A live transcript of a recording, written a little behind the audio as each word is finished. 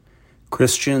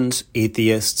Christians,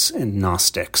 Atheists, and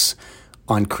Gnostics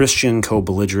on Christian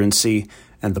Co-Belligerency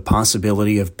and the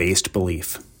possibility of based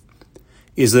belief.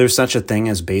 Is there such a thing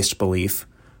as based belief,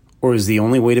 or is the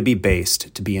only way to be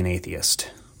based to be an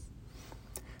atheist?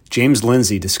 James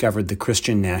Lindsay discovered the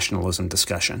Christian nationalism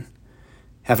discussion.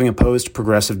 Having opposed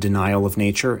progressive denial of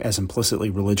nature as implicitly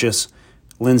religious,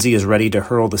 Lindsay is ready to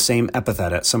hurl the same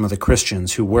epithet at some of the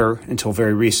Christians who were, until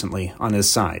very recently, on his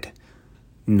side: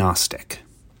 Gnostic.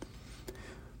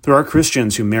 There are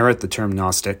Christians who merit the term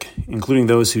Gnostic, including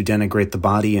those who denigrate the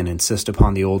body and insist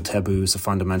upon the old taboos of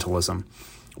fundamentalism,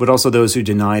 but also those who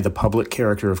deny the public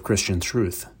character of Christian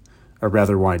truth, a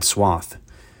rather wide swath.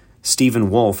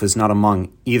 Stephen Wolfe is not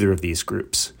among either of these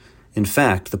groups. In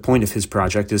fact, the point of his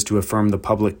project is to affirm the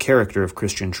public character of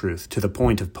Christian truth to the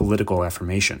point of political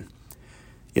affirmation.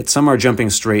 Yet some are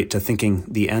jumping straight to thinking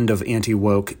the end of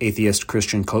anti-woke atheist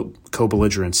Christian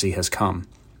co-belligerency has come.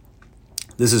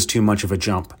 This is too much of a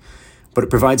jump, but it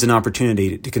provides an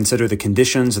opportunity to consider the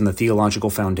conditions and the theological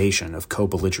foundation of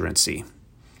co-belligerency.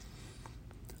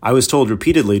 I was told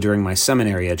repeatedly during my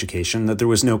seminary education that there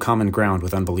was no common ground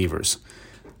with unbelievers.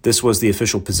 This was the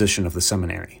official position of the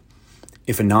seminary.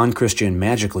 If a non-Christian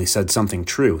magically said something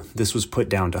true, this was put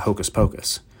down to hocus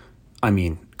pocus. I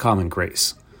mean, common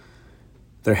grace.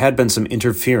 There had been some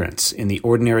interference in the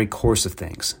ordinary course of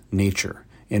things, nature,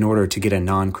 in order to get a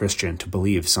non-Christian to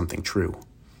believe something true.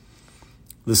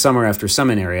 The summer after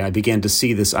seminary, I began to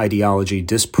see this ideology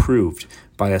disproved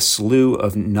by a slew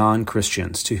of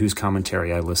non-Christians to whose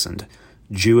commentary I listened.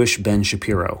 Jewish Ben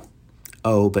Shapiro.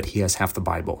 Oh, but he has half the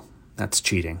Bible. That's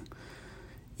cheating.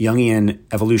 Jungian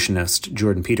evolutionist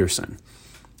Jordan Peterson.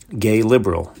 Gay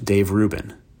liberal Dave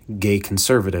Rubin. Gay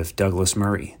conservative Douglas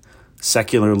Murray.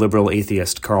 Secular liberal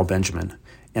atheist Carl Benjamin.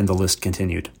 And the list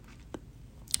continued.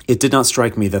 It did not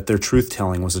strike me that their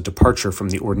truth-telling was a departure from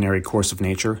the ordinary course of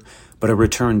nature, but a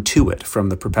return to it from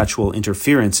the perpetual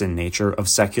interference in nature of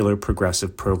secular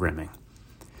progressive programming.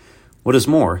 What is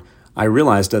more, I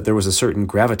realized that there was a certain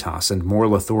gravitas and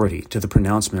moral authority to the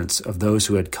pronouncements of those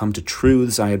who had come to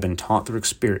truths I had been taught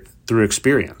through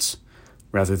experience,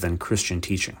 rather than Christian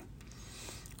teaching.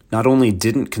 Not only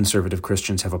didn't conservative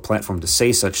Christians have a platform to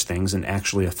say such things and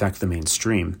actually affect the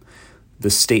mainstream, the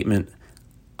statement,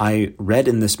 "I read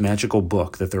in this magical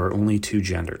book that there are only two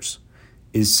genders,"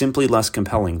 is simply less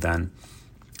compelling than,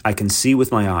 "I can see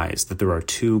with my eyes that there are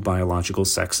two biological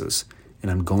sexes, and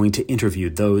I'm going to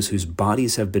interview those whose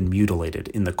bodies have been mutilated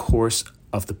in the course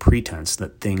of the pretense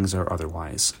that things are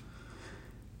otherwise."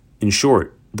 In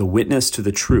short, the witness to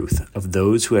the truth of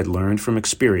those who had learned from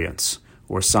experience,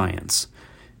 or science,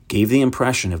 gave the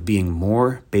impression of being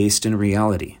more based in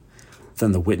reality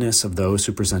than the witness of those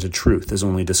who presented truth as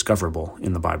only discoverable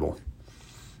in the Bible.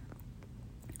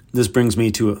 This brings me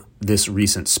to this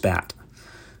recent spat.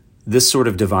 This sort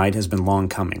of divide has been long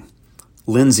coming.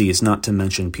 Lindsay's, not to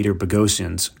mention Peter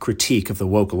Boghossian's, critique of the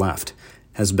woke left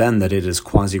has been that it is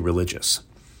quasi-religious.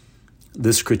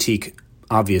 This critique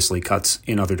obviously cuts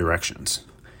in other directions.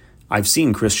 I've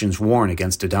seen Christians warn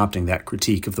against adopting that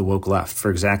critique of the woke left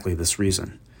for exactly this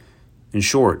reason. In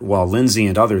short, while Lindsay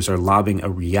and others are lobbing a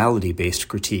reality-based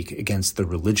critique against the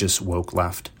religious woke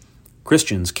left,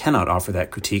 Christians cannot offer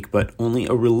that critique but only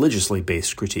a religiously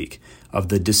based critique of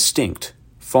the distinct,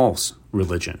 false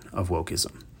religion of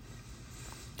wokeism.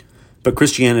 But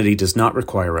Christianity does not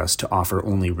require us to offer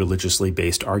only religiously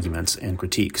based arguments and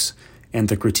critiques, and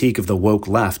the critique of the woke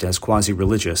left as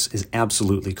quasi-religious is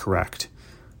absolutely correct.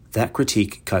 That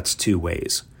critique cuts two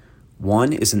ways.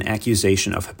 One is an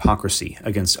accusation of hypocrisy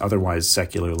against otherwise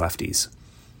secular lefties.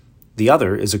 The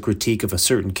other is a critique of a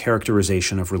certain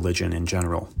characterization of religion in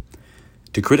general.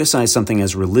 To criticize something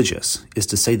as religious is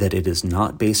to say that it is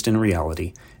not based in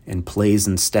reality and plays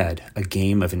instead a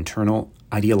game of internal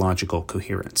ideological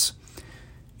coherence.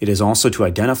 It is also to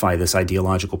identify this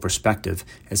ideological perspective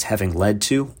as having led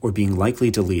to or being likely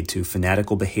to lead to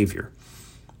fanatical behavior,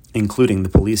 including the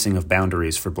policing of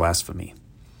boundaries for blasphemy.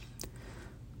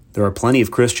 There are plenty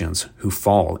of Christians who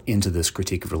fall into this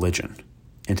critique of religion,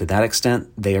 and to that extent,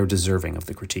 they are deserving of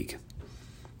the critique.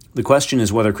 The question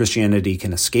is whether Christianity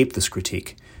can escape this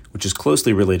critique, which is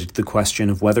closely related to the question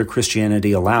of whether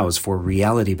Christianity allows for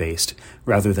reality-based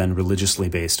rather than religiously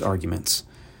based arguments.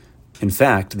 In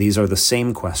fact, these are the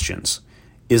same questions.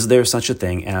 Is there such a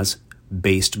thing as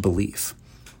based belief?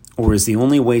 Or is the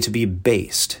only way to be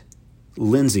based,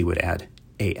 Lindsay would add,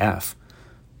 AF,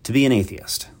 to be an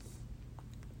atheist?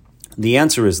 The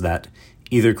answer is that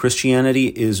either Christianity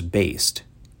is based,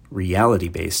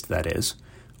 reality-based that is,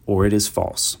 or it is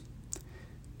false.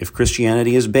 If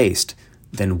Christianity is based,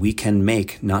 then we can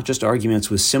make not just arguments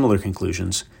with similar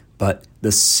conclusions, but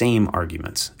the same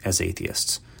arguments as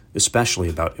atheists, especially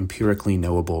about empirically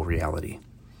knowable reality.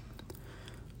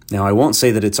 Now, I won't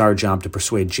say that it's our job to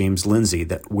persuade James Lindsay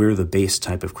that we're the based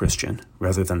type of Christian,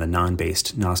 rather than the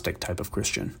non-based Gnostic type of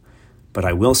Christian, but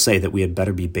I will say that we had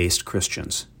better be based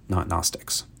Christians, not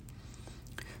Gnostics.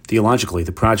 Theologically,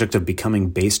 the project of becoming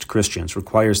based Christians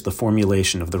requires the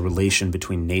formulation of the relation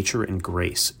between nature and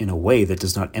grace in a way that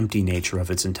does not empty nature of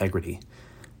its integrity.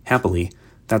 Happily,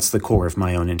 that's the core of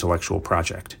my own intellectual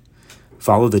project.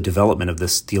 Follow the development of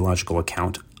this theological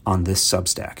account on this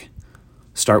Substack.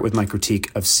 Start with my critique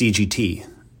of CGT,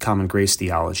 Common Grace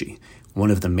Theology,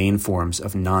 one of the main forms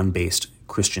of non-based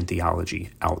Christian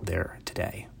theology out there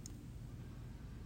today.